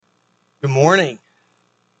Good morning,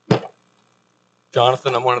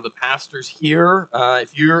 Jonathan. I'm one of the pastors here.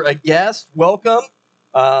 If you're a guest, welcome.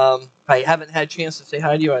 If I haven't had a chance to say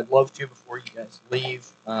hi to you, I'd love to before you guys leave.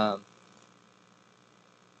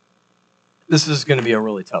 This is going to be a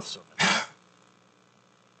really tough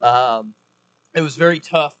sermon. It was very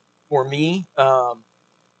tough for me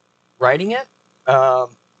writing it,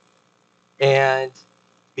 and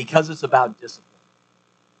because it's about discipline.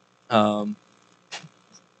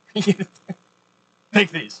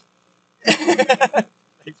 Take these.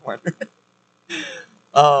 Thanks, Mark.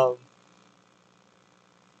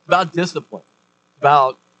 About discipline.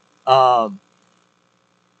 About how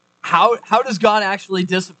does God actually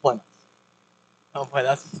discipline us? Oh boy,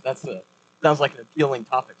 sounds like an appealing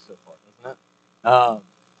topic so far, doesn't it?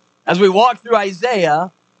 As we walk through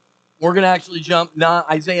Isaiah, we're going to actually jump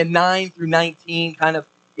Isaiah 9 through 19, kind of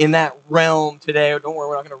in that realm today. Don't worry,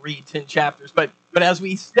 we're not going to read 10 chapters, but as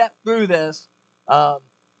we step through this, for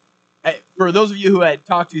those of you who had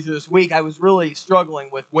talked to you this week, I was really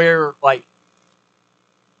struggling with where, what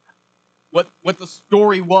the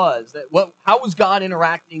story was. How was God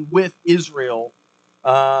interacting with Israel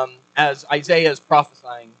as Isaiah is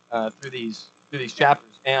prophesying through these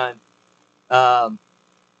chapters? And and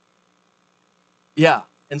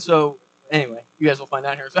so anyway, you guys will find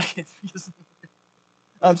out here in a second.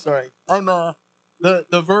 I'm sorry. I'm the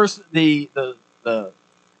verse, the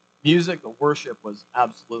music, the worship was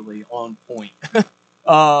absolutely on point with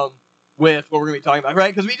what we're going to be talking about,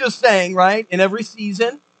 right? Because we just sang, right? In every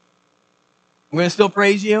season, I'm going to still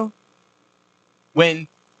praise you. When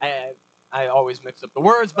I always mix up the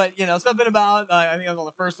words, but something about I think I was on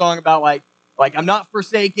the first song about like I'm not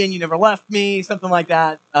forsaken, you never left me, something like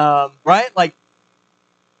that, right? Like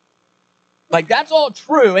that's all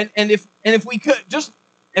true, and if we could just,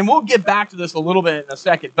 and we'll get back to this a little bit in a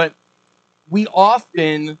second, but we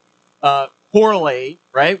often correlate,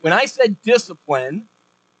 right? When I said discipline,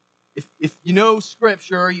 if you know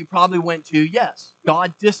Scripture, you probably went to, yes,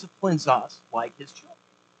 God disciplines us like His children.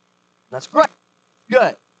 That's great.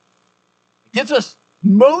 Good. It gets us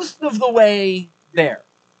most of the way there.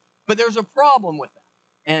 But there's a problem with that.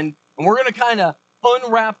 And we're going to kind of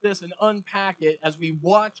unwrap this and unpack it as we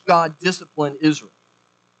watch God discipline Israel.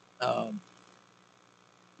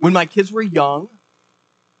 When my kids were young,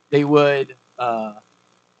 they would come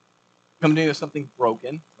to me with something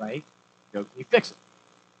broken, right? Go, can you fix it?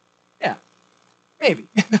 Yeah, maybe,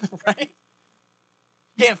 right?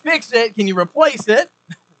 Can't fix it. Can you replace it?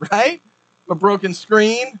 Right? A broken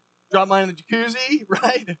screen, drop mine in the jacuzzi,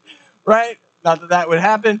 right? Right? Not that would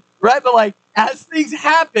happen, right? But as things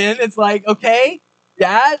happen, it's like, okay,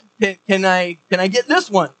 Dad, can I get this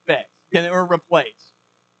one fixed? Or replaced?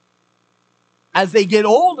 As they get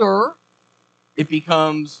older, it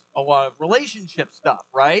becomes a lot of relationship stuff,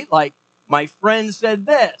 right? Like my friend said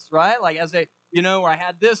this, right? Like as or I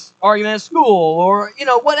had this argument at school, or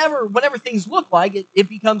whatever things look like, it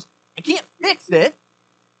becomes, I can't fix it,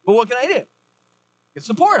 but what can I do? I can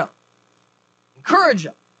support them, encourage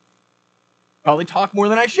them, probably talk more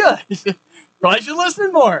than I should, probably should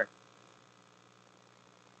listen more,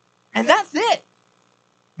 and that's it.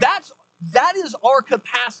 That is our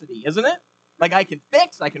capacity, isn't it? Like I can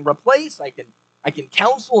fix, I can replace, I can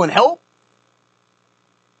counsel and help.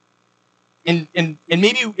 And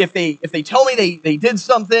maybe if they tell me they did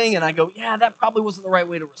something and I go, yeah, that probably wasn't the right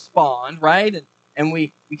way to respond, right? And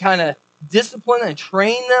we kind of discipline and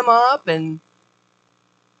train them up, and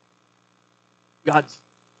God's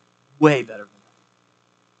way better than that.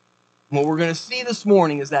 And what we're going to see this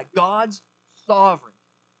morning is that God's sovereignty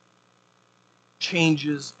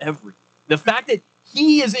changes everything. The fact that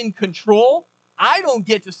He is in control, I don't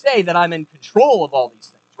get to say that I'm in control of all these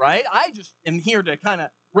things, right? I just am here to kind of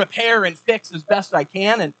repair and fix as best I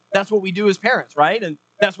can, and that's what we do as parents, right? And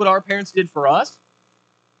that's what our parents did for us.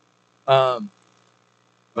 But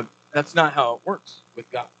that's not how it works with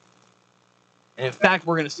God. And in fact,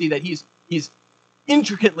 we're going to see that He's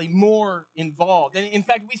intricately more involved. And in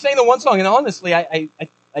fact, we sang the one song, and honestly, I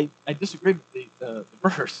disagree with the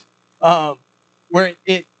verse where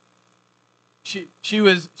she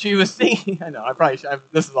was singing. I know I probably should.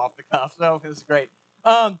 This is off the cuff, so this is great.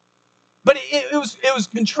 But it was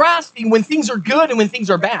contrasting when things are good and when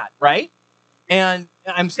things are bad, right? And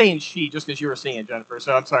I'm saying she just because you were singing, Jennifer.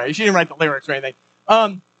 So I'm sorry, she didn't write the lyrics or anything.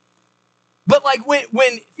 But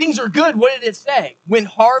when things are good, what did it say? When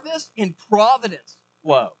harvest and providence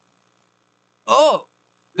flow. Oh,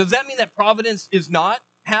 does that mean that providence is not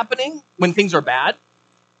happening when things are bad?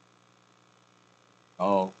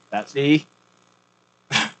 Oh, that's see.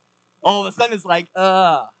 All of a sudden it's like,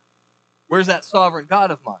 where's that sovereign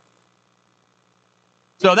God of mine?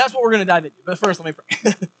 So that's what we're going to dive into. But first, let me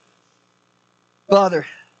pray. Father,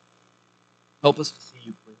 help us to see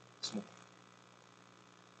you clearly this morning.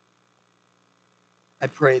 I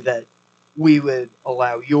pray that we would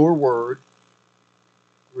allow your word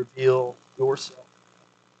to reveal yourself.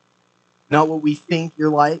 Not what we think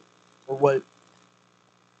you're like or what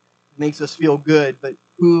makes us feel good, but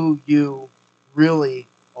who you really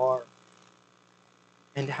are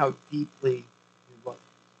and how deeply you love us.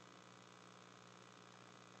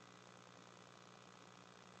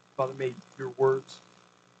 Father, may your words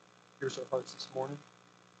pierce our hearts this morning.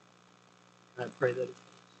 And I pray that if there's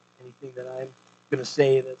anything that I'm going to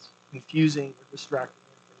say that's confusing or distracting,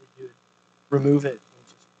 that you would remove it and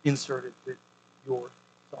just insert it with your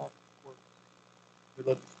soft word. We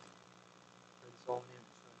love you. Praise all in the name of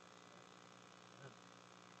the Son.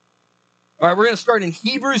 All right, we're going to start in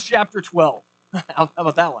Hebrews chapter 12. How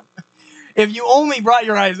about that one? If you only brought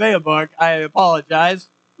your Isaiah book, I apologize.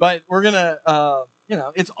 But we're going to,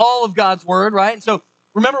 it's all of God's word, right? And so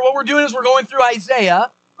remember what we're doing is we're going through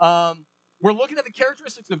Isaiah. We're looking at the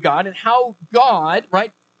characteristics of God and how God,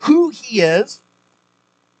 right, who he is,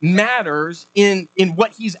 matters in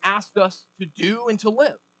what he's asked us to do and to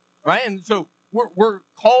live, right? And so we're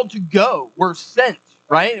called to go. We're sent,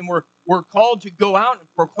 right? And we're called to go out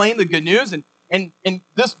and proclaim the good news. And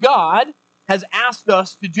this God has asked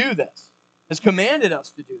us to do this, has commanded us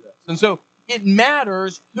to do this. And so it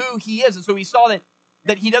matters who he is. And so we saw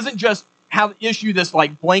that he doesn't just issue this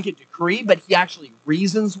like blanket decree, but he actually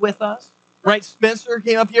reasons with us, right? Spencer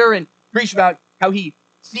came up here and preached about how he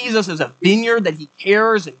sees us as a vineyard that he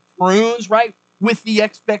cares and prunes, right? With the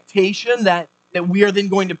expectation that we are then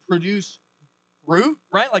going to produce fruit,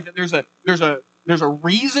 right? Like that there's a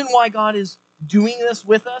reason why God is doing this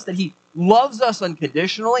with us, that he loves us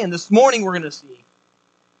unconditionally. And this morning we're going to see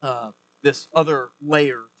this other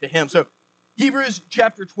layer to him. So Hebrews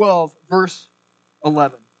chapter 12, verse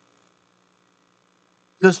 11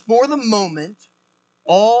 says, "For the moment,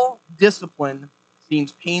 all discipline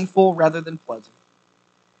seems painful rather than pleasant,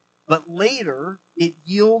 but later it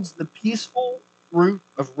yields the peaceful fruit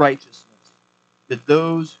of righteousness to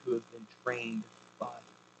those who have been trained by it."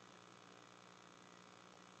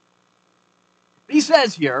 He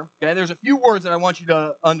says here, okay, there's a few words that I want you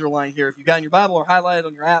to underline here. If you got in your Bible or highlighted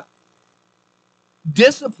on your app,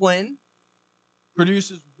 discipline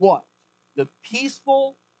produces what? The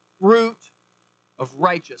peaceful fruit of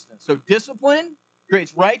righteousness. So discipline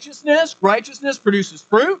creates righteousness. Righteousness produces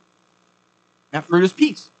fruit. That fruit is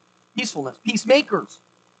peace, peacefulness, peacemakers.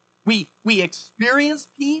 We experience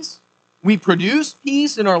peace. We produce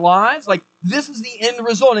peace in our lives. Like this is the end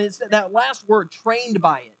result. And it's that last word, trained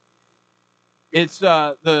by it. It's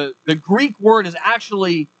the Greek word is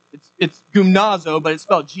actually it's gymnazo, but it's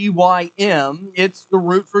spelled G-Y-M. It's the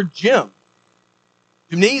root for gym,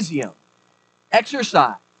 gymnasium,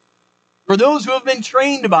 exercise. For those who have been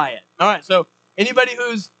trained by it. All right, so anybody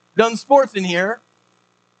who's done sports in here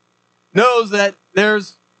knows that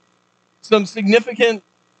there's some significant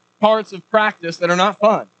parts of practice that are not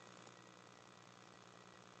fun.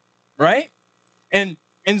 Right? And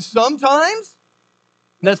sometimes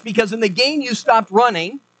that's because in the game you stopped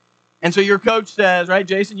running, and so your coach says, right,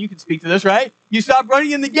 Jason, you can speak to this, right? You stopped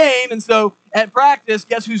running in the game, and so at practice,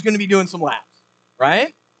 guess who's going to be doing some laps,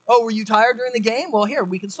 right? Oh, were you tired during the game? Well, here,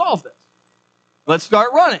 we can solve this. Let's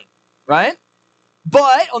start running, right?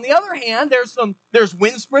 But on the other hand, there's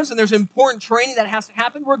wind sprints and there's important training that has to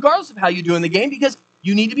happen regardless of how you do in the game because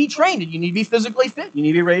you need to be trained and you need to be physically fit. You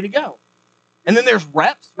need to be ready to go. And then there's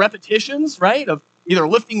repetitions, right, of either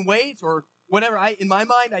lifting weights or whatever. In my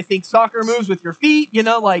mind, I think soccer moves with your feet,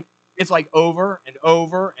 like it's like over and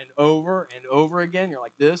over and over and over again. You're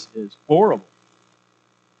like, this is horrible.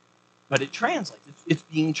 But it translates. It's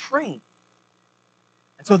being trained.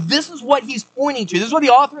 And so this is what he's pointing to. This is what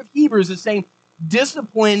the author of Hebrews is saying.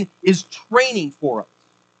 Discipline is training for us.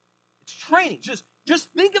 It's training. Just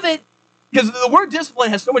think of it, because the word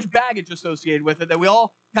discipline has so much baggage associated with it that we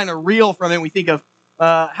all kind of reel from it. We think of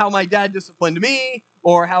how my dad disciplined me,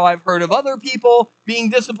 or how I've heard of other people being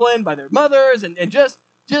disciplined by their mothers, and just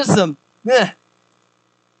some,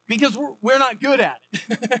 because we're not good at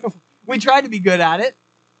it. We try to be good at it,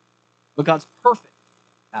 but God's perfect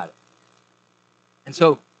at it. And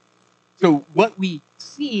so what we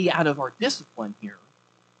see out of our discipline here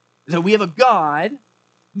is that we have a God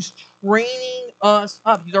who's training us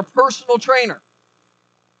up. He's our personal trainer.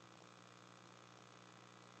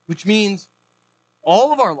 Which means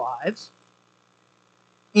all of our lives,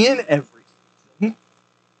 in every season,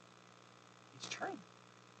 he's training.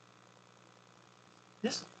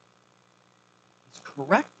 Discipline. He's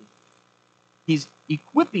correcting. He's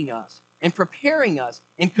equipping us and preparing us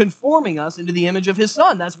and conforming us into the image of his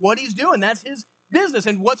Son. That's what he's doing. That's his business.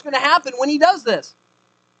 And what's going to happen when he does this?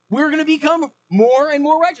 We're going to become more and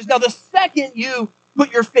more righteous. Now, the second you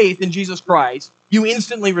put your faith in Jesus Christ, you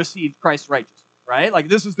instantly receive Christ's righteousness, right? Like,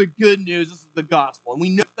 this is the good news. This is the gospel. And we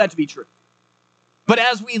know that to be true. But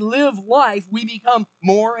as we live life, we become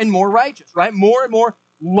more and more righteous, right? More and more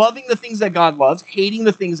loving the things that God loves, hating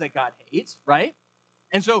the things that God hates, right?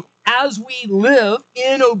 And so as we live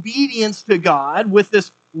in obedience to God with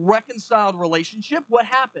this reconciled relationship, what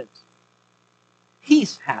happens?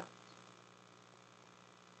 Peace happens.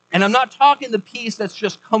 And I'm not talking the peace that's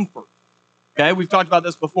just comfort. Okay, we've talked about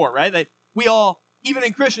this before, right? That we all, even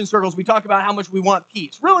in Christian circles, we talk about how much we want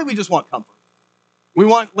peace. Really, we just want comfort. We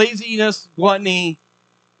want laziness, gluttony.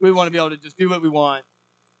 We want to be able to just do what we want,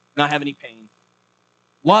 not have any pain.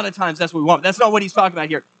 A lot of times that's what we want. But that's not what he's talking about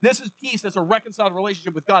here. This is peace. That's a reconciled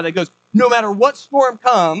relationship with God that goes, no matter what storm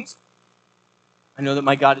comes, I know that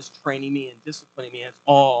my God is training me and disciplining me, and it's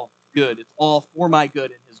all good. It's all for my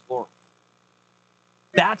good and his glory.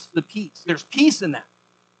 That's the peace. There's peace in that.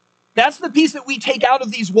 That's the peace that we take out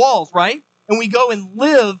of these walls, right? And we go and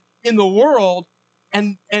live in the world,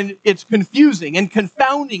 and it's confusing and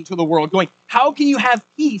confounding to the world, going, how can you have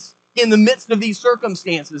peace in the midst of these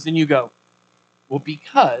circumstances? And you go, well,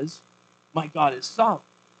 because my God is sovereign,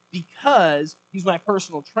 because he's my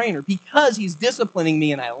personal trainer, because he's disciplining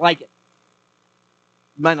me and I like it.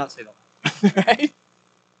 You might not say that, right?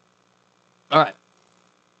 All right.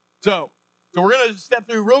 So we're going to step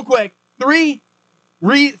through real quick three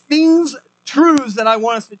things, truths that I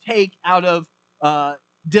want us to take out of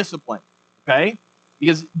discipline, okay?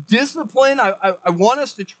 Because discipline, I want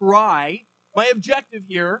us to try, my objective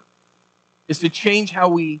here is to change how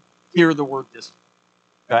we hear the word discipline,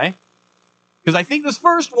 okay? Because I think this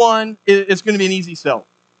first one is going to be an easy sell.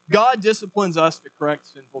 God disciplines us to correct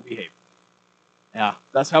sinful behavior. Yeah,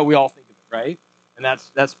 that's how we all think of it, right? And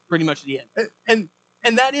that's pretty much the end.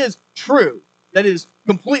 And that is true. That is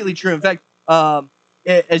completely true. In fact,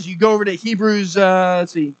 as you go over to Hebrews,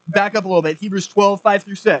 back up a little bit, Hebrews 12, 5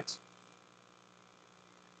 through 6.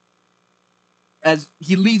 As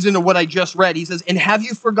he leads into what I just read, he says, and have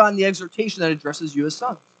you forgotten the exhortation that addresses you as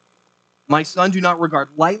sons? My son, do not regard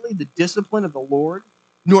lightly the discipline of the Lord,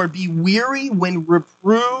 nor be weary when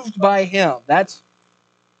reproved by him. That's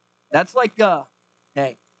like,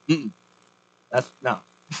 hey, that's no,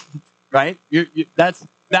 right? That's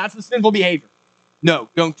a sinful behavior. No,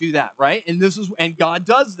 don't do that, right? And God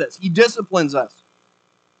does this. He disciplines us.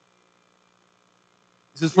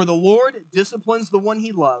 He says, for the Lord disciplines the one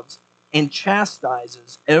he loves and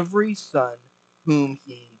chastises every son whom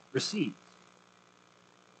he receives.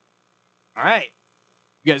 All right.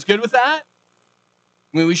 You guys good with that?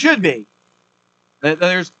 I mean, we should be. That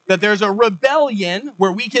there's a rebellion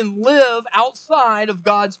where we can live outside of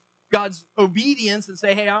God's obedience and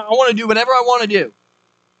say, hey, I want to do whatever I want to do.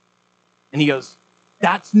 And he goes,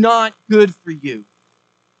 that's not good for you.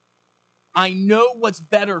 I know what's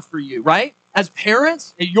better for you, right? As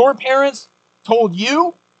parents, your parents told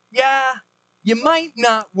you, yeah, you might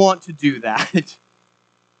not want to do that.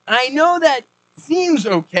 I know that seems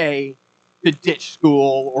okay to ditch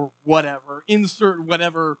school or whatever, insert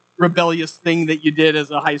whatever rebellious thing that you did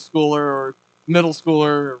as a high schooler or middle schooler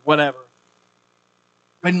or whatever.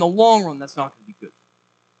 But in the long run, that's not going to be good.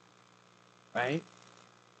 Right?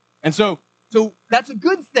 And so that's a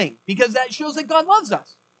good thing because that shows that God loves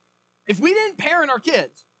us. If we didn't parent our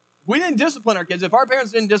kids, if we didn't discipline our kids, if our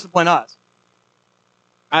parents didn't discipline us,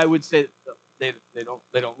 I would say they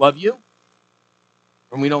don't love you,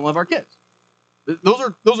 and we don't love our kids.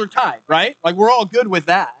 Those are tied, right? Like we're all good with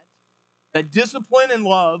that. That discipline and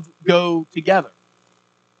love go together.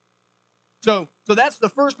 So that's the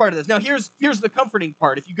first part of this. Now here's the comforting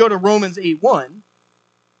part. If you go to Romans 8:1,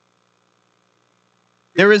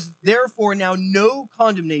 there is therefore now no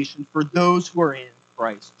condemnation for those who are in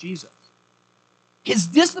Christ Jesus. His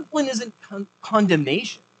discipline isn't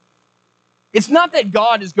condemnation. It's not that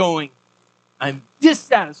God is going, I'm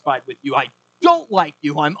dissatisfied with you. I don't like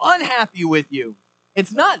you. I'm unhappy with you.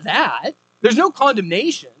 It's not that. There's no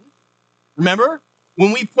condemnation. Remember,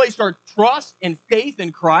 when we placed our trust and faith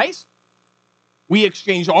in Christ, we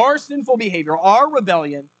exchanged our sinful behavior, our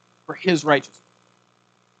rebellion, for his righteousness.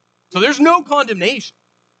 So there's no condemnation.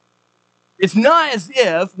 It's not as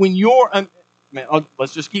if when you're...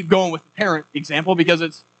 let's just keep going with the parent example because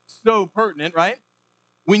it's so pertinent, right?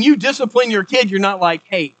 When you discipline your kid, you're not like,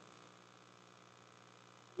 hey,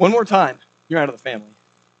 one more time, you're out of the family.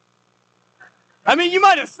 I mean, you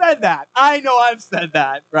might have said that. I know I've said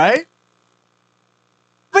that, right?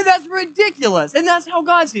 But that's ridiculous. And that's how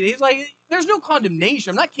God sees it. He's like, there's no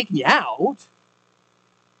condemnation. I'm not kicking you out.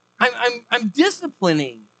 I'm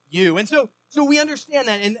disciplining you. And so we understand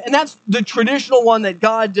that. And that's the traditional one, that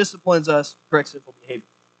God disciplines us to correct sinful behavior.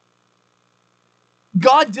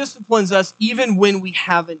 God disciplines us even when we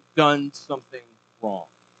haven't done something wrong.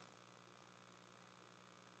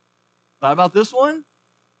 Thought about this one?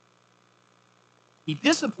 He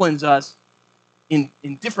disciplines us in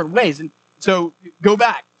different ways. And so go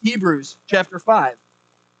back, Hebrews chapter 5,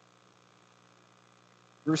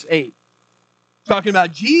 verse 8. Talking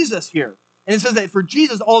about Jesus here. And it says that for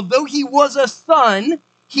Jesus, although he was a son,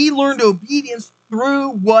 he learned obedience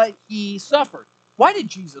through what he suffered. Why did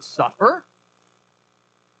Jesus suffer?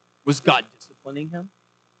 Was God disciplining him?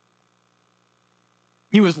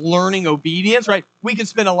 He was learning obedience, right? We could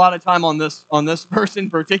spend a lot of time on this verse in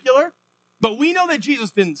particular, but we know that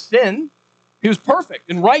Jesus didn't sin. He was perfect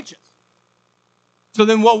and righteous. So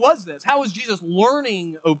then what was this? How was Jesus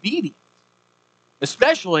learning obedience?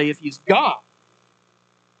 Especially if he's God.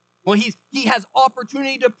 Well, he has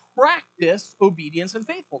opportunity to practice obedience and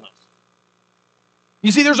faithfulness.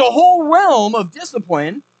 You see, there's a whole realm of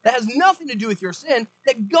discipline that has nothing to do with your sin,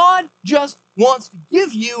 that God just wants to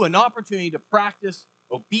give you an opportunity to practice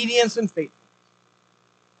obedience and faithfulness.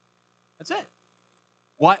 That's it.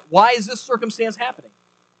 Why is this circumstance happening?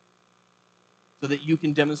 So that you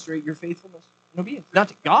can demonstrate your faithfulness and obedience. Not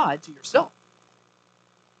to God, to yourself.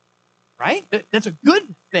 Right? That's a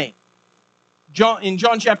good thing. In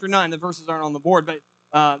John chapter 9, the verses aren't on the board, but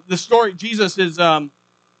the story, Jesus is, I don't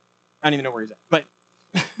even know where he's at, but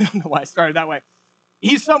I don't know why I started that way.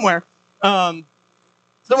 He's somewhere in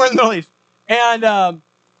the Middle East. And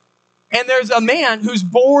there's a man who's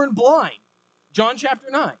born blind. John chapter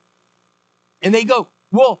 9. And they go,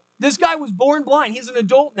 well, this guy was born blind. He's an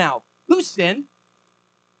adult now. Who sinned?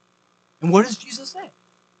 And what does Jesus say?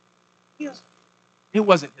 He goes, it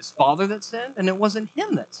wasn't his father that sinned, and it wasn't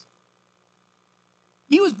him that sinned.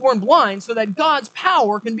 He was born blind so that God's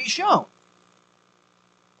power can be shown.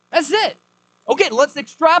 That's it. Okay, let's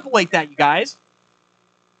extrapolate that, you guys.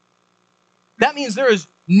 That means there is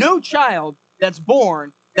no child that's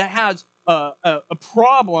born that has a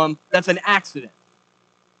problem that's an accident.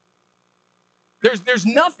 There's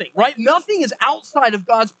nothing, right? Nothing is outside of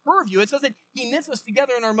God's purview. It says that he knits us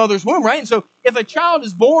together in our mother's womb, right? And so if a child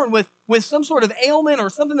is born with some sort of ailment or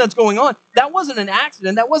something that's going on, that wasn't an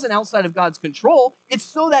accident. That wasn't outside of God's control. It's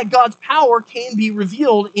so that God's power can be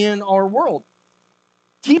revealed in our world.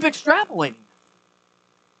 Keep extrapolating.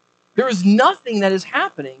 There is nothing that is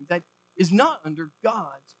happening that is not under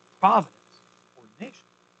God's providence or ordination.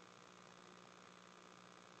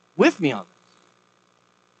 With me on this.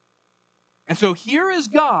 And so here is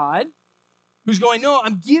God who's going, no,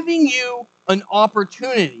 I'm giving you an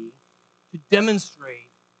opportunity to demonstrate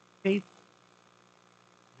faith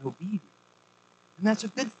and obedience. And that's a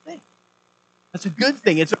good thing. That's a good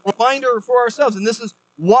thing. It's a reminder for ourselves. And this is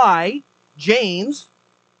why James,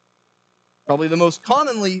 probably the most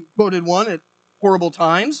commonly quoted one at horrible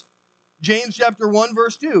times, James chapter 1,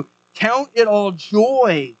 verse 2, count it all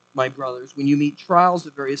joy, my brothers, when you meet trials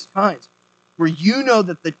of various kinds. For you know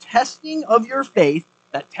that the testing of your faith,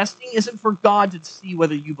 that testing isn't for God to see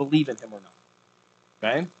whether you believe in him or not.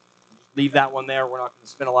 Okay? Just leave that one there. We're not going to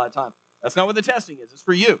spend a lot of time. That's not what the testing is. It's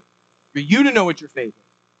for you. For you to know what your faith is.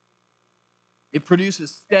 It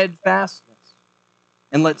produces steadfastness.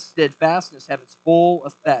 And let steadfastness have its full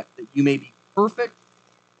effect, that you may be perfect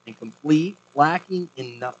and complete, lacking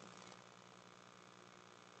in nothing.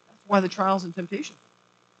 That's why the trials and temptations.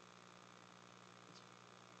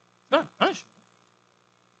 It's not punishment.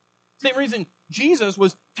 Same reason Jesus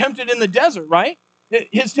was tempted in the desert, right?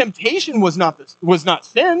 His temptation was not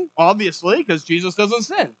sin, obviously, because Jesus doesn't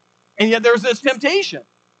sin. And yet there's this temptation.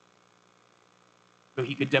 So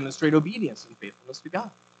he could demonstrate obedience and faithfulness to God.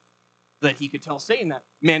 So that he could tell Satan that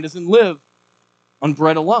man doesn't live on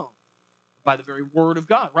bread alone, by the very word of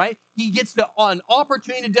God, right? He gets an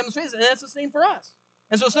opportunity to demonstrate this, and that's the same for us.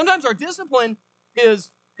 And so sometimes our discipline is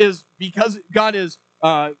because God is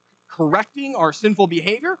correcting our sinful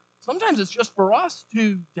behavior. Sometimes it's just for us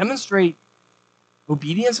to demonstrate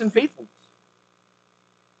obedience and faithfulness.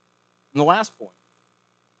 And the last point,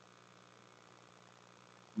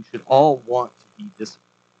 we should all want to be disciplined.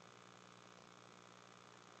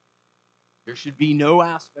 There should be no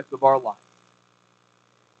aspect of our life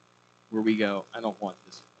where we go, I don't want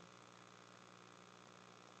discipline.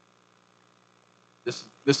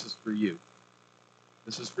 This is for you.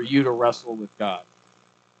 This is for you to wrestle with God.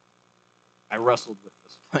 I wrestled with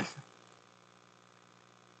this one.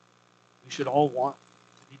 We should all want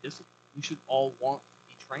to be disciplined. We should all want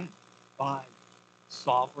to be trained by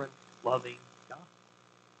sovereign, loving God.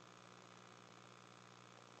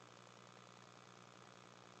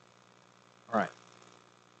 All right.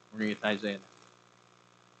 We're going to get to Isaiah now.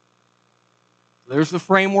 There's the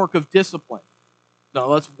framework of discipline. Now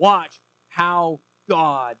let's watch how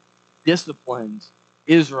God disciplines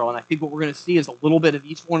Israel. And I think what we're going to see is a little bit of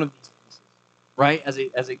each one of these pieces, right, as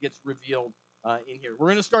it gets revealed in here. We're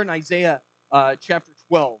going to start in Isaiah chapter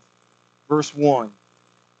 12, verse 1.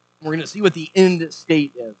 We're going to see what the end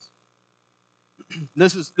state is.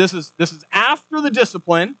 This is after the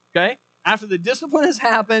discipline, okay? After the discipline has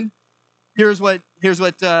happened, here's what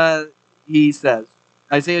he says.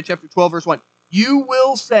 Isaiah chapter 12, verse 1. You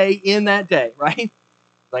will say in that day, right?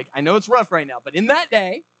 Like, I know it's rough right now, but in that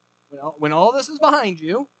day, when all this is behind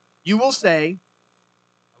you, you will say,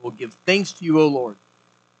 I will give thanks to you, O Lord.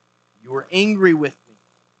 You were angry with me.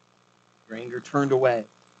 Your anger turned away,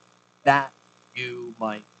 that you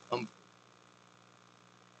might comfort.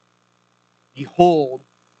 Behold,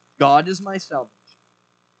 God is my salvation.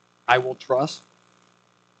 I will trust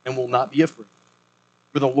and will not be afraid.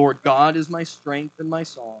 For the Lord God is my strength and my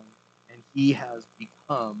song, and he has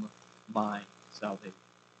become my salvation.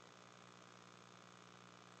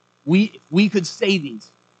 We could say these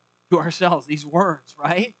to ourselves, these words,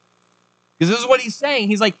 right? Because this is what he's saying.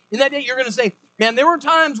 He's like, in that day, you're going to say, man, there were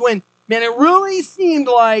times when, man, it really seemed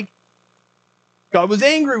like God was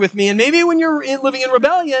angry with me. And maybe when you're living in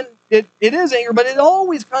rebellion, it is anger, but it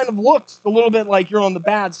always kind of looks a little bit like you're on the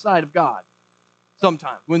bad side of God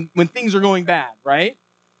sometimes when things are going bad, right?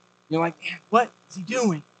 You're like, man, what is he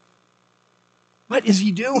doing? What is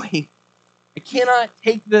he doing? I cannot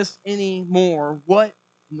take this anymore. What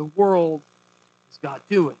in the world is God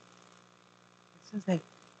doing? It says that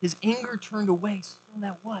his anger turned away so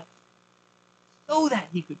that what? So that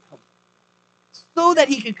he could come. So that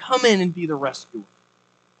he could come in and be the rescuer.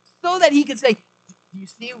 So that he could say, do you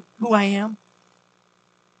see who I am?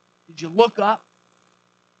 Did you look up?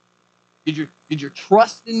 Did your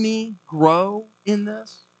trust in me grow in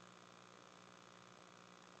this?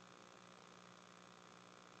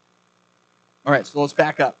 All right, so let's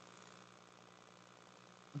back up.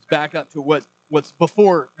 Let's back up to what's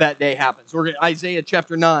before that day happens. We're in Isaiah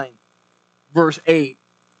chapter 9, verse 8.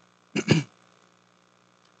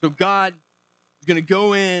 So God is going to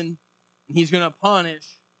go in and he's going to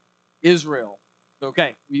punish Israel.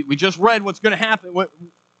 Okay, we just read what's going to happen, what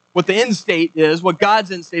the end state is, what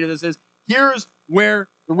God's end state of this is. Here's where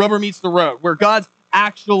the rubber meets the road, where God's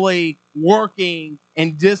actually working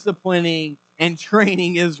and disciplining and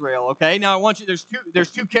training Israel. Okay, now I want you, there's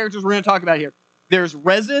two characters we're going to talk about here. There's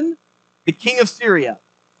Rezin, the king of Syria.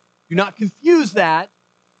 Do not confuse that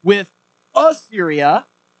with Assyria.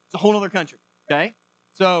 It's a whole other country. Okay,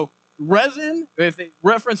 so Rezin, if it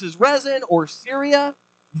references Rezin or Syria,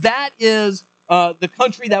 that is the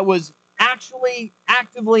country that was actually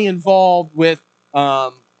actively involved with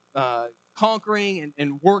conquering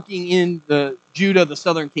and working in the Judah, the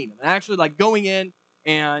southern kingdom, and actually like going in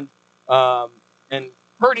and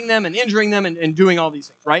hurting them and injuring them and doing all these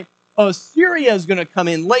things, right? Assyria is going to come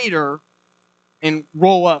in later and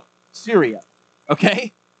roll up Syria,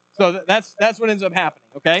 okay? So that's what ends up happening,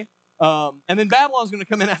 okay? And then Babylon's going to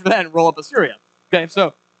come in after that and roll up Assyria, okay?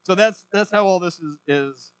 So that's how all this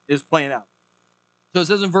is playing out. So it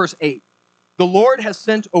says in verse 8, the Lord has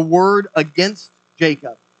sent a word against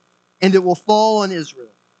Jacob, and it will fall on Israel.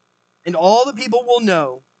 And all the people will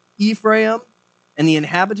know, Ephraim and the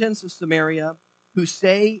inhabitants of Samaria, who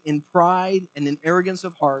say in pride and in arrogance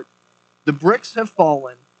of heart, the bricks have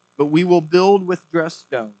fallen, but we will build with dressed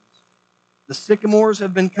stones. The sycamores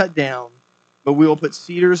have been cut down, but we will put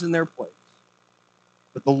cedars in their place.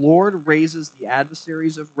 But the Lord raises the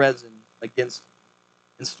adversaries of Rezin against him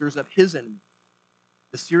and stirs up his enemies.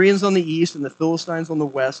 The Syrians on the east and the Philistines on the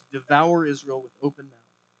west devour Israel with open mouth.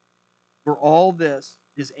 For all this,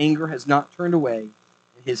 his anger has not turned away,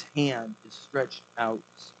 and his hand is stretched out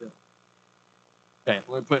still. Okay,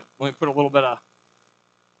 let me put a little bit of,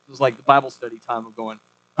 this is like the Bible study time of going,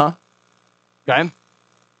 huh? Okay?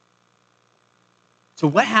 So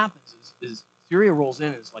what happens is Syria rolls in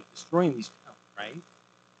and is like destroying these towns, right?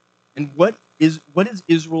 And what is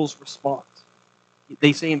Israel's response?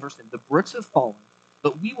 They say in verse 10, the bricks have fallen,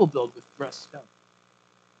 but we will build with dressed stone.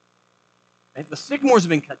 Okay? The sycamores have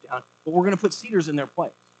been cut down, but we're going to put cedars in their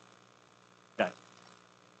place. Okay.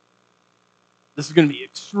 This is going to be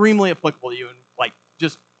extremely applicable to you in like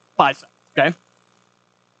just 5 seconds, okay?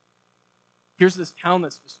 Here's this town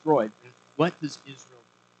that's destroyed. And what does Israel do?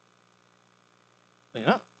 Clean it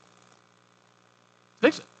up.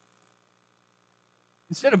 Fix it.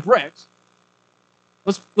 Instead of bricks,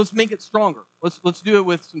 let's make it stronger. Let's do it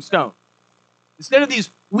with some stone. Instead of these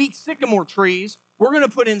weak sycamore trees, we're going to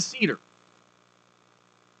put in cedar.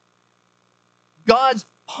 God's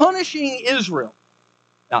punishing Israel.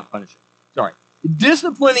 Not punishing, sorry.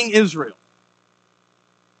 Disciplining Israel.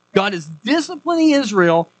 God is disciplining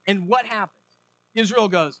Israel, and what happens? Israel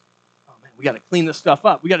goes, oh man, we got to clean this stuff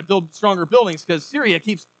up. We got to build stronger buildings because Syria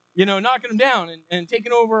keeps, knocking them down and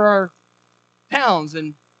taking over our towns,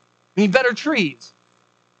 and we need better trees.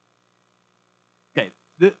 Okay,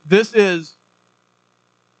 this is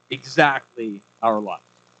exactly our life.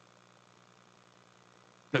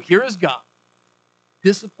 So here is God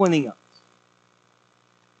disciplining us.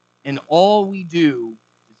 And all we do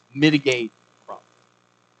is mitigate the problem.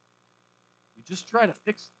 We just try to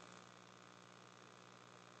fix it.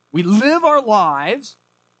 We live our lives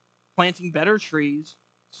planting better trees,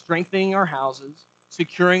 strengthening our houses,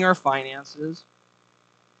 securing our finances,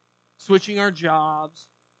 switching our jobs,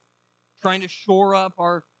 trying to shore up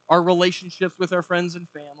our relationships with our friends and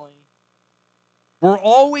family. We're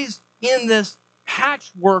always in this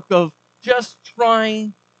patchwork of just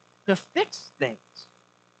trying to fix things.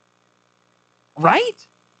 Right?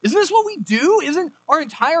 Isn't this what we do? Isn't our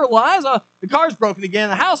entire lives, the car's broken again,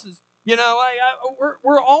 the house is,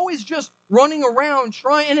 we're always just running around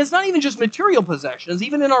trying, and it's not even just material possessions,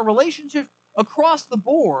 even in our relationships across the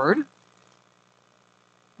board,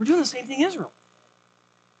 we're doing the same thing Israel.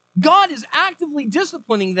 God is actively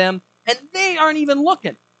disciplining them, and they aren't even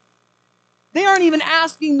looking. They aren't even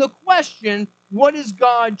asking the question, what is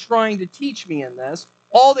God trying to teach me in this?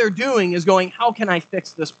 All they're doing is going, how can I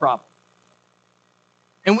fix this problem?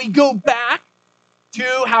 And we go back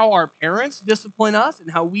to how our parents discipline us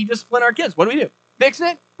and how we discipline our kids. What do? Fix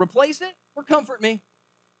it? Replace it? Or comfort me?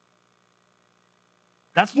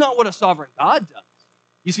 That's not what a sovereign God does.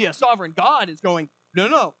 You see, a sovereign God is going,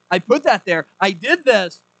 no, I put that there. I did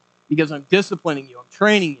this because I'm disciplining you. I'm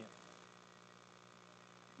training you.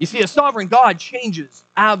 You see, a sovereign God changes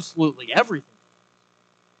absolutely everything.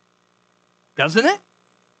 Doesn't it?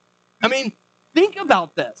 I mean, think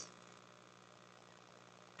about this.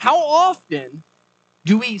 How often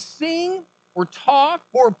do we sing or talk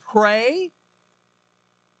or pray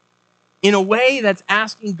in a way that's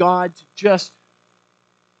asking God to just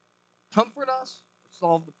comfort us or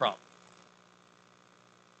solve the problem?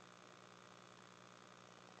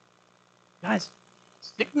 Guys,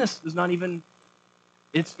 sickness is not even,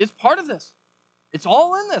 it's part of this. It's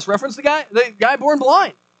all in this. Reference the guy born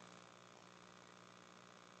blind.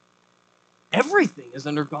 Everything is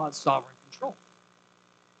under God's sovereign control.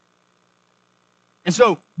 And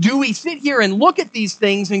so, do we sit here and look at these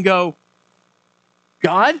things and go,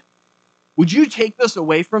 God, would you take this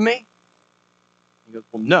away from me? He goes,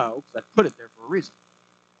 well, no, because I put it there for a reason.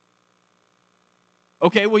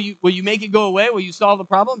 Okay, will you make it go away? Will you solve the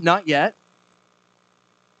problem? Not yet.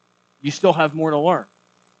 You still have more to learn.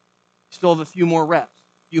 You still have a few more reps,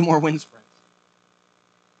 a few more wind sprints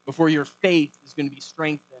before your faith is going to be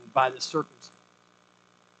strengthened by this circumstance.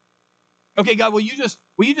 Okay, God, will you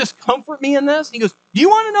just comfort me in this? He goes, do you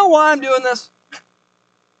want to know why I'm doing this?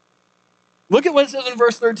 Look at what it says in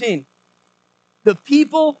verse 13. The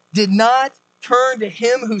people did not turn to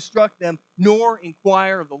him who struck them, nor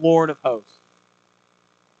inquire of the Lord of hosts.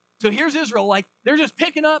 So here's Israel, like they're just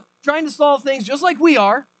picking up, trying to solve things just like we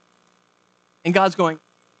are. And God's going,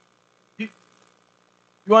 you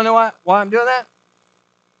want to know why I'm doing that?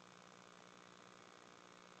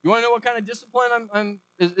 You want to know what kind of discipline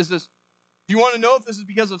is this? Do you want to know if this is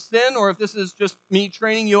because of sin or if this is just me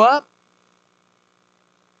training you up?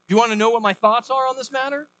 Do you want to know what my thoughts are on this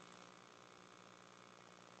matter?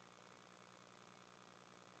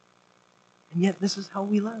 And yet this is how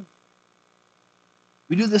we live.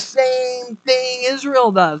 We do the same thing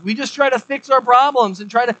Israel does. We just try to fix our problems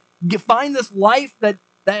and try to find this life that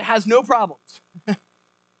has no problems.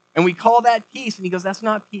 And we call that peace. And he goes, that's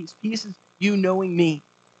not peace. Peace is you knowing me.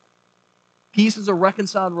 Peace is a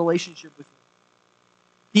reconciled relationship with you.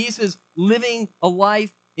 Peace is living a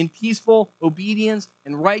life in peaceful obedience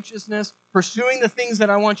and righteousness, pursuing the things that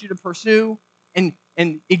I want you to pursue, and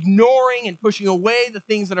ignoring and pushing away the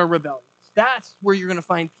things that are rebellious. That's where you're going to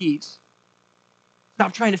find peace.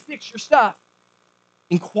 Stop trying to fix your stuff.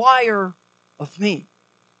 Inquire of me.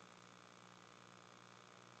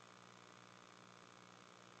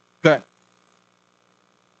 Okay.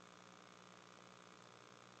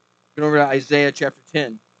 Go over to Isaiah chapter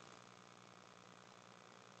 10.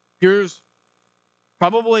 Here's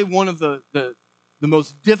probably one of the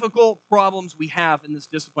most difficult problems we have in this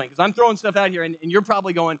discipline. Because I'm throwing stuff out here, and you're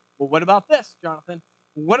probably going, well, what about this, Jonathan?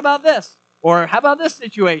 What about this? Or how about this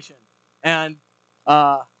situation? And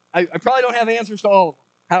I probably don't have answers to all of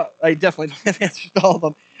them. I definitely don't have answers to all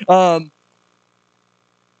of them.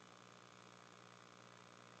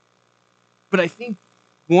 But I think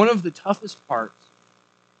one of the toughest parts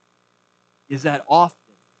is that often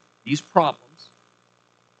these problems,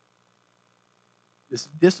 this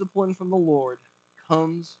discipline from the Lord,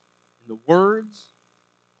 comes in the words,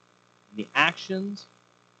 in the actions,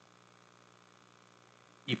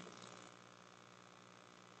 people.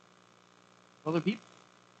 Other people.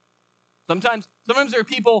 Sometimes there are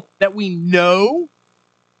people that we know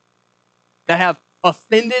that have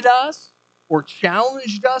offended us or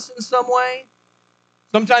challenged us in some way.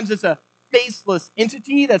 Sometimes it's a faceless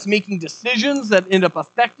entity that's making decisions that end up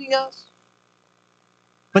affecting us.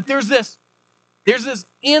 But there's this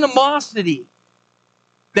animosity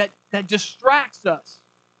that distracts us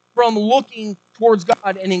from looking towards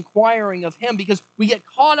God and inquiring of Him, because we get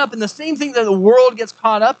caught up in the same thing that the world gets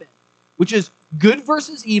caught up in, which is good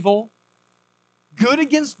versus evil, good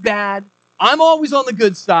against bad. I'm always on the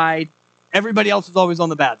good side. Everybody else is always on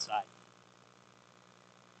the bad side.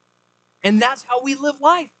 And that's how we live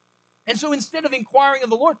life. And so instead of inquiring of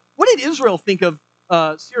the Lord, what did Israel think of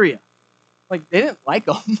Syria? Like, they didn't like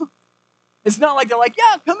them. It's not like they're like,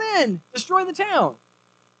 yeah, come in, destroy the town.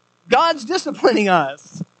 God's disciplining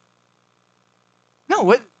us.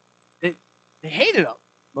 No, they hated them,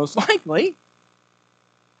 most likely.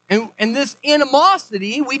 And this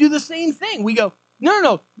animosity, we do the same thing. We go,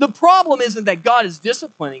 no. The problem isn't that God is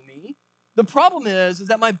disciplining me. The problem is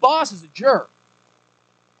that my boss is a jerk.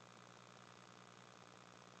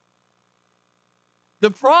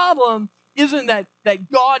 The problem isn't that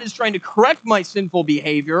God is trying to correct my sinful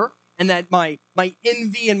behavior and that my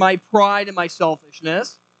envy and my pride and my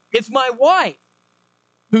selfishness. It's my wife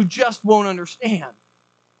who just won't understand.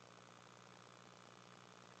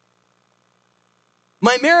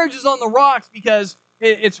 My marriage is on the rocks because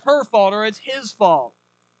it's her fault or it's his fault.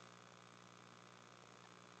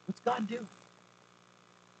 What's God do?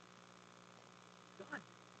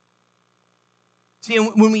 See,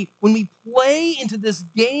 when we play into this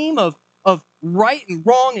game of right and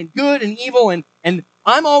wrong and good and evil, and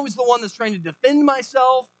I'm always the one that's trying to defend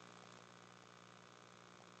myself,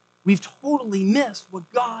 we've totally missed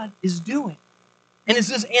what God is doing. And it's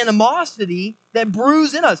this animosity that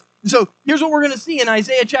brews in us. And so here's what we're going to see in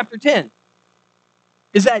Isaiah chapter 10.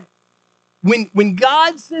 Is that when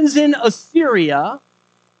God sends in Assyria,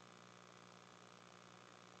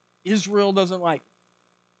 Israel doesn't like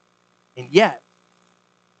it. And yet,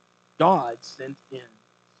 God sent in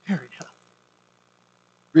Assyria.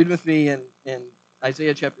 Read with me in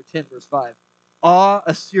Isaiah chapter 10, verse 5. Ah,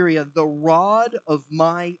 Assyria, the rod of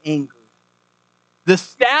my anger. The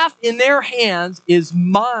staff in their hands is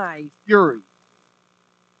my fury.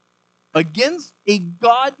 Against a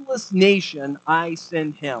godless nation, I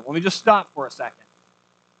send him. Let me just stop for a second.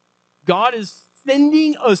 God is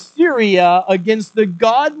sending Assyria against the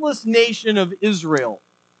godless nation of Israel.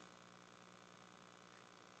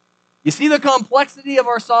 You see the complexity of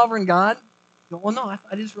our sovereign God? Well, no, I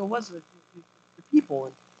thought Israel was the people.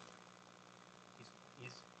 And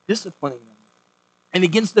he's disciplining them. And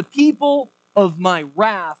against the people of my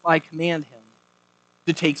wrath, I command him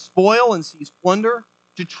to take spoil and seize plunder,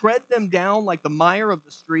 to tread them down like the mire of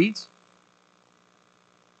the streets.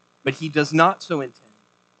 But he does not so intend,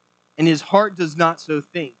 and his heart does not so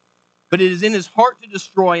think. But it is in his heart to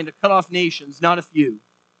destroy and to cut off nations, not a few.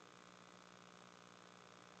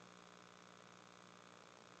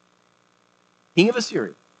 King of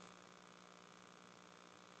Assyria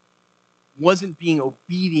wasn't being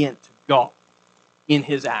obedient to God in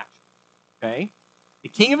his action. Okay? The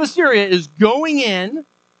king of Assyria is going in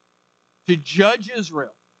to judge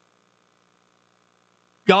Israel.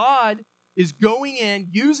 God is going in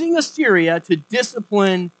using Assyria to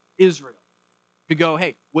discipline Israel. To go,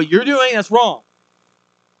 hey, what you're doing, that's wrong.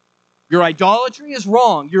 Your idolatry is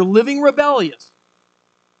wrong. You're living rebellious.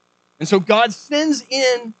 And so God sends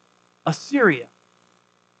in Assyria.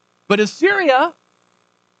 But Assyria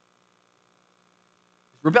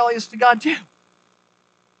is rebellious to God too.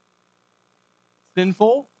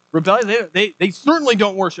 Sinful, rebellious. They certainly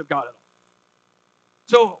don't worship God at all.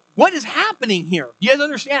 So what is happening here? You guys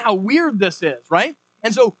understand how weird this is, right?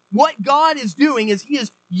 And so what God is doing is he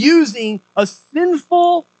is using a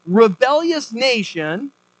sinful, rebellious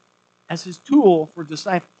nation as his tool for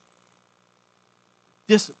discipleship,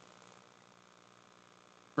 discipline,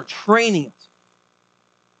 for training us.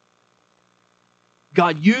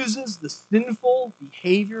 God uses the sinful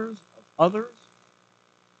behaviors of others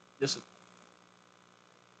to discipline.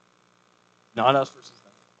 Not us versus them.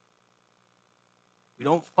 We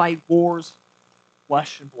don't fight wars,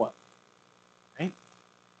 flesh and blood. Right?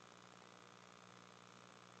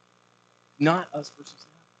 Not us versus them.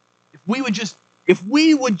 If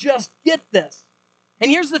we would just get this,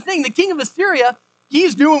 And here's the thing, the king of Assyria,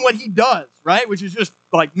 he's doing what he does, right? Which is just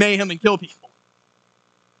like mayhem and kill people.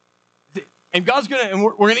 And God's going to, and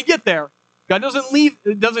we're going to get there. God doesn't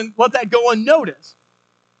let that go unnoticed.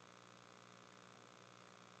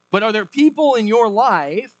 But are there people in your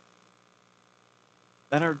life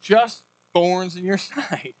that are just thorns in your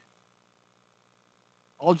side?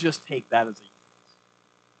 I'll just take that as a yes.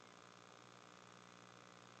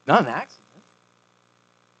 Not an accident.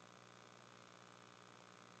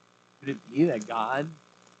 Could it be that God is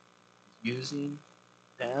using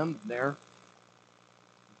them, their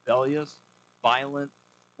rebellious, violent,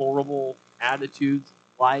 horrible attitudes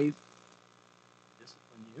of life to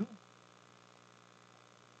discipline you?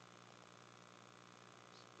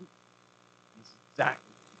 It's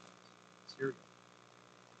exactly serious.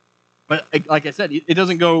 But like I said, it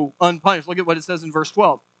doesn't go unpunished. Look at what it says in verse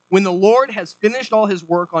 12. When the Lord has finished all his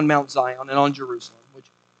work on Mount Zion and on Jerusalem, which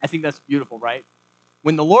I think that's beautiful, right?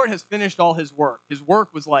 When the Lord has finished all his work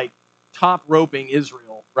was like top roping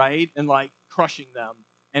Israel, right? And like crushing them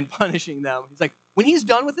and punishing them. He's like, when he's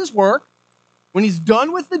done with his work, when he's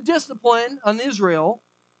done with the discipline on Israel,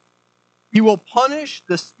 he will punish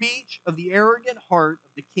the speech of the arrogant heart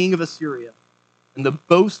of the king of Assyria and the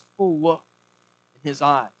boastful look in his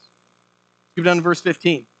eyes. Skip down to verse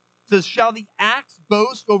 15. It says, shall the axe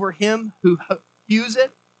boast over him who hews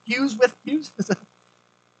it? Hews?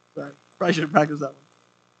 Sorry, probably should have practiced that one.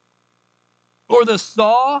 Or the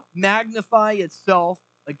saw magnify itself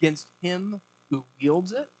against him who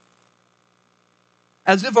wields it?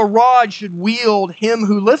 As if a rod should wield him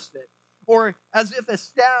who lifts it, or as if a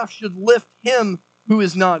staff should lift him who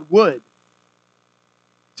is not wood.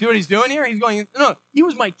 See what he's doing here? He's going, no, he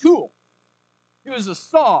was my tool. He was a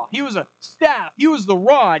saw. He was a staff. He was the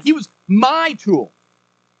rod. He was my tool.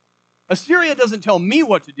 Assyria doesn't tell me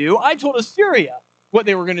what to do. I told Assyria what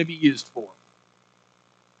they were going to be used for.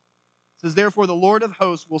 It says, therefore, the Lord of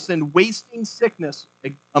hosts will send wasting sickness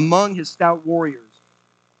among his stout warriors,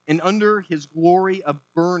 and under his glory a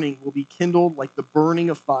burning will be kindled like the burning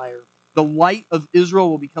of fire. The light of Israel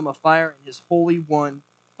will become a fire, and his Holy One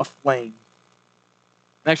a flame.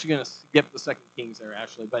 I'm actually going to skip the 2 Kings there,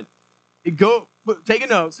 actually, but take a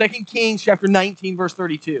note. 2 Kings chapter 19, verse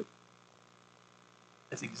 32.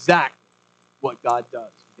 That's exactly what God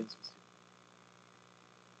does against Assyria.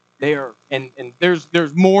 They are, and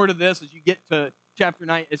there's more to this as you get to chapter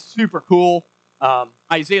 9. It's super cool.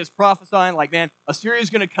 Isaiah's prophesying, like, man,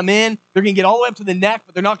 Assyria's going to come in. They're going to get all the way up to the neck,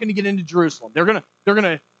 but they're not going to get into Jerusalem. They're going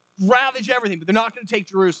to ravage everything, but they're not going to take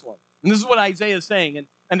Jerusalem. And this is what Isaiah is saying.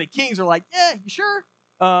 And the kings are like, yeah, you sure?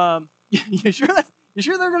 You sure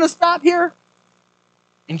they're going to stop here?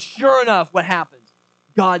 And sure enough, what happens?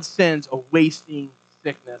 God sends a wasting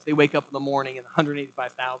sickness. They wake up in the morning and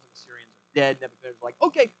 185,000 Assyrians are dead. Nebuchadnezzar's like,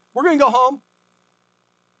 okay, we're going to go home.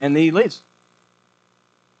 And he leaves.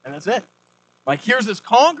 And that's it. Like, here's this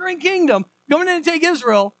conquering kingdom coming in to take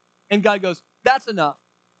Israel. And God goes, that's enough.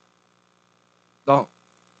 Go.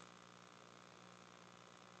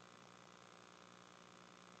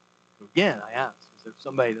 So again, I ask, is there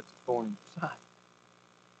somebody that's a thorn in your side?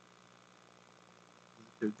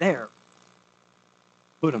 If they're there,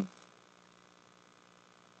 put them.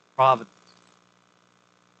 Providence.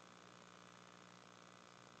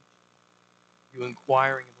 You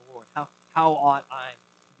inquiring of the Lord. How ought I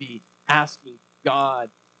be asking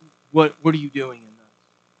God, what are you doing in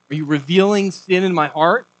this? Are you revealing sin in my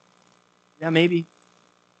heart? Yeah, maybe.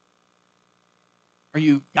 Are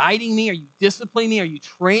you guiding me? Are you disciplining me? Are you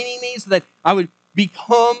training me so that I would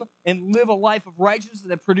become and live a life of righteousness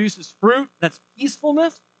that produces fruit, that's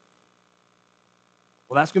peacefulness?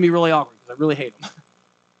 Well, that's going to be really awkward because I really hate them.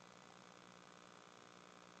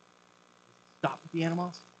 Stop with the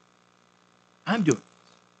animosity. I'm doing this.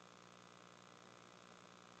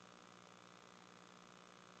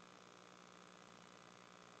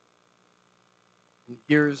 And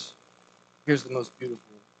here's the most beautiful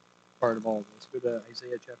part of all of this. Go to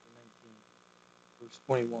Isaiah chapter 19, verse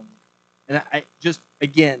 21. And I just,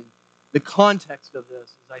 again, the context of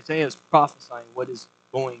this is Isaiah is prophesying what is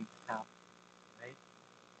going to happen. Right?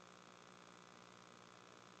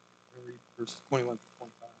 I'm going to read verses 21 to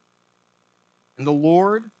 25. And the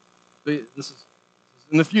Lord, this is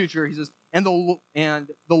in the future, he says, and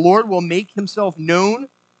the Lord will make himself known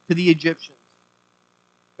to the Egyptians.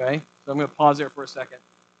 Okay? So I'm going to pause there for a second.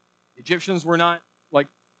 The Egyptians were not like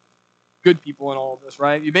good people in all of this,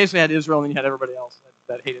 right? You basically had Israel and then you had everybody else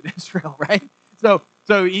that hated Israel, right? So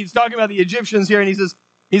he's talking about the Egyptians here, and he says,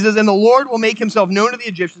 and the Lord will make himself known to the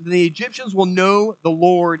Egyptians, and the Egyptians will know the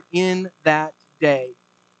Lord in that day,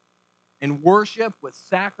 and worship with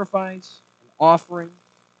sacrifice and offering.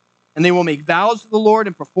 and they will make vows to the Lord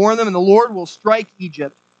and perform them, and the Lord will strike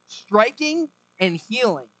Egypt, striking and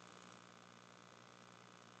healing.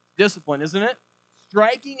 Discipline, isn't it?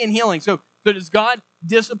 Striking and healing. So does God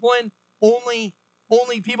discipline only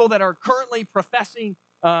people that are currently professing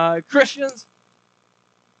Christians?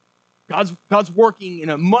 God's working in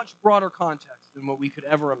a much broader context than what we could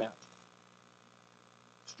ever imagine.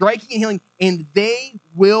 Striking and healing, and they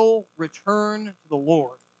will return to the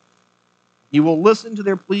Lord. He will listen to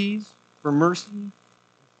their pleas for mercy and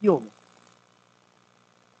heal them.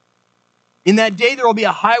 In that day there will be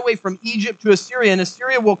a highway from Egypt to Assyria, and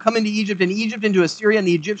Assyria will come into Egypt, and Egypt into Assyria, and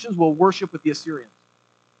the Egyptians will worship with the Assyrians.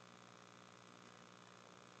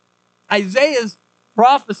 Isaiah is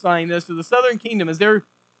prophesying this to the southern kingdom as they're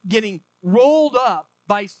getting rolled up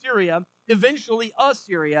by Syria, eventually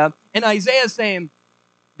Assyria, and Isaiah is saying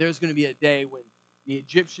there's going to be a day when the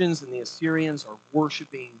Egyptians and the Assyrians are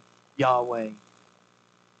worshiping Yahweh.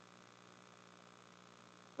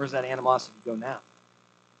 Where's that animosity go now?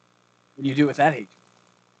 What do you do with that hatred?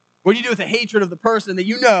 What do you do with the hatred of the person that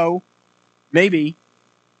you know, maybe,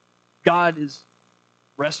 God is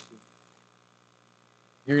rescuing?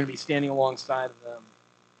 You're going to be standing alongside of them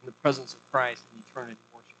in the presence of Christ in eternity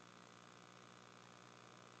worship.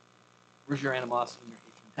 Where's your animosity and your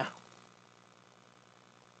hatred now?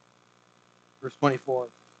 Verse 24.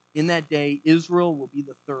 In that day, Israel will be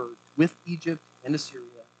the third, with Egypt and Assyria,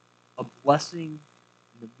 a blessing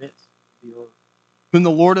in the midst of the earth, whom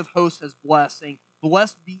the Lord of hosts has blessed, saying,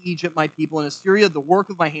 Blessed be Egypt, my people, and Assyria, the work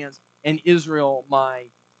of my hands, and Israel, my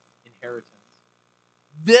inheritance.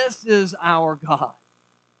 This is our God.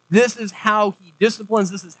 This is how he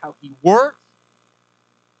disciplines. This is how he works.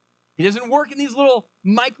 He doesn't work in these little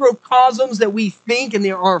microcosms that we think in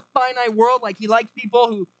our finite world. Like he likes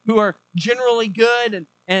people who are generally good,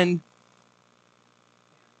 and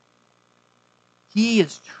he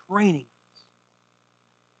is training us.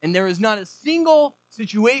 And there is not a single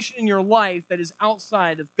situation in your life that is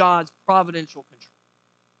outside of God's providential control.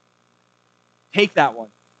 Take that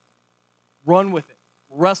one. Run with it.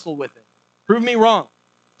 Wrestle with it. Prove me wrong.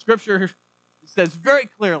 Scripture says very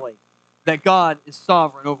clearly that God is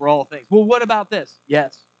sovereign over all things. Well, what about this?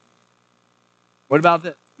 Yes. What about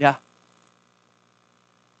this? Yeah.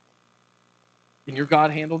 Can your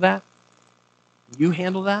God handle that? Can you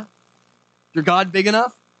handle that? Is your God big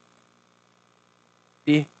enough?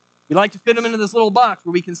 See, we like to fit him into this little box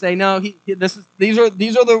where we can say, no, this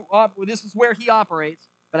is where he operates.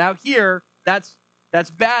 But out here, that's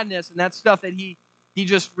badness, and that's stuff that he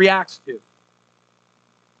just reacts to.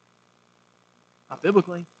 Not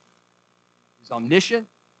biblically. He's omniscient.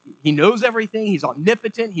 He knows everything. He's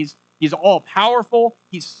omnipotent. He's all-powerful.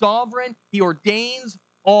 He's sovereign. He ordains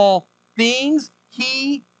all things.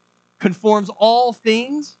 He conforms all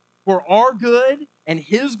things for our good and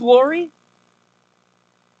his glory.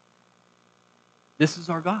 This is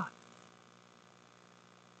our God.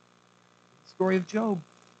 The story of Job.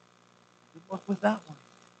 Good luck with that one.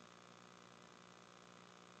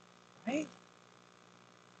 Right?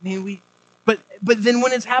 I mean, but then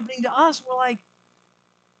when it's happening to us, we're like,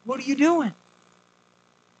 what are you doing?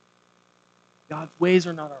 God's ways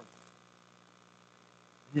are not our ways.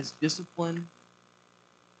 His discipline is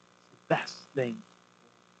the best thing.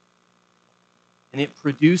 And it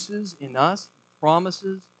produces in us,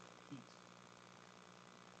 promises peace.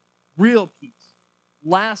 Real peace.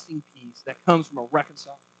 Lasting peace that comes from a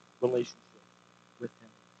reconciled relationship with him.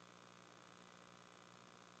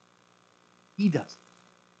 He does it.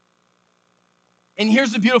 And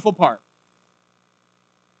here's the beautiful part.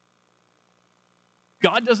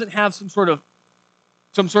 God doesn't have some sort of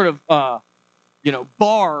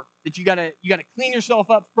bar that you gotta clean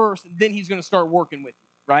yourself up first, and then he's going to start working with you,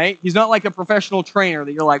 right? He's not like a professional trainer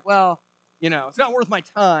that you're like, well, it's not worth my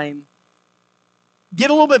time.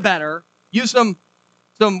 Get a little bit better. Use some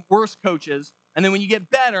worse coaches, and then when you get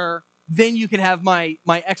better, then you can have my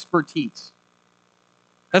expertise.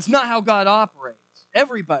 That's not how God operates.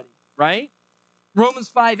 Everybody, right?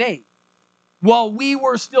 Romans 5:8. While we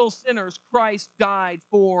were still sinners, Christ died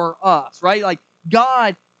for us, right? Like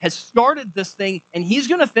God has started this thing and he's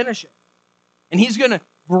going to finish it. And he's going to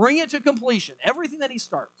bring it to completion, everything that he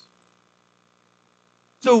starts.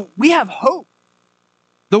 So we have hope.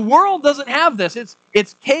 The world doesn't have this.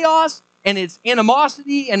 It's chaos and it's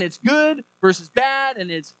animosity and it's good versus bad,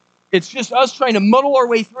 and it's just us trying to muddle our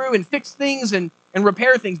way through and fix things and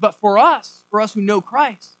repair things. But for us who know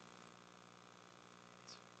Christ,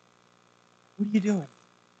 what are you doing?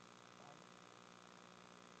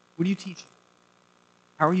 What are you teaching?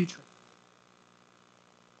 How are you training?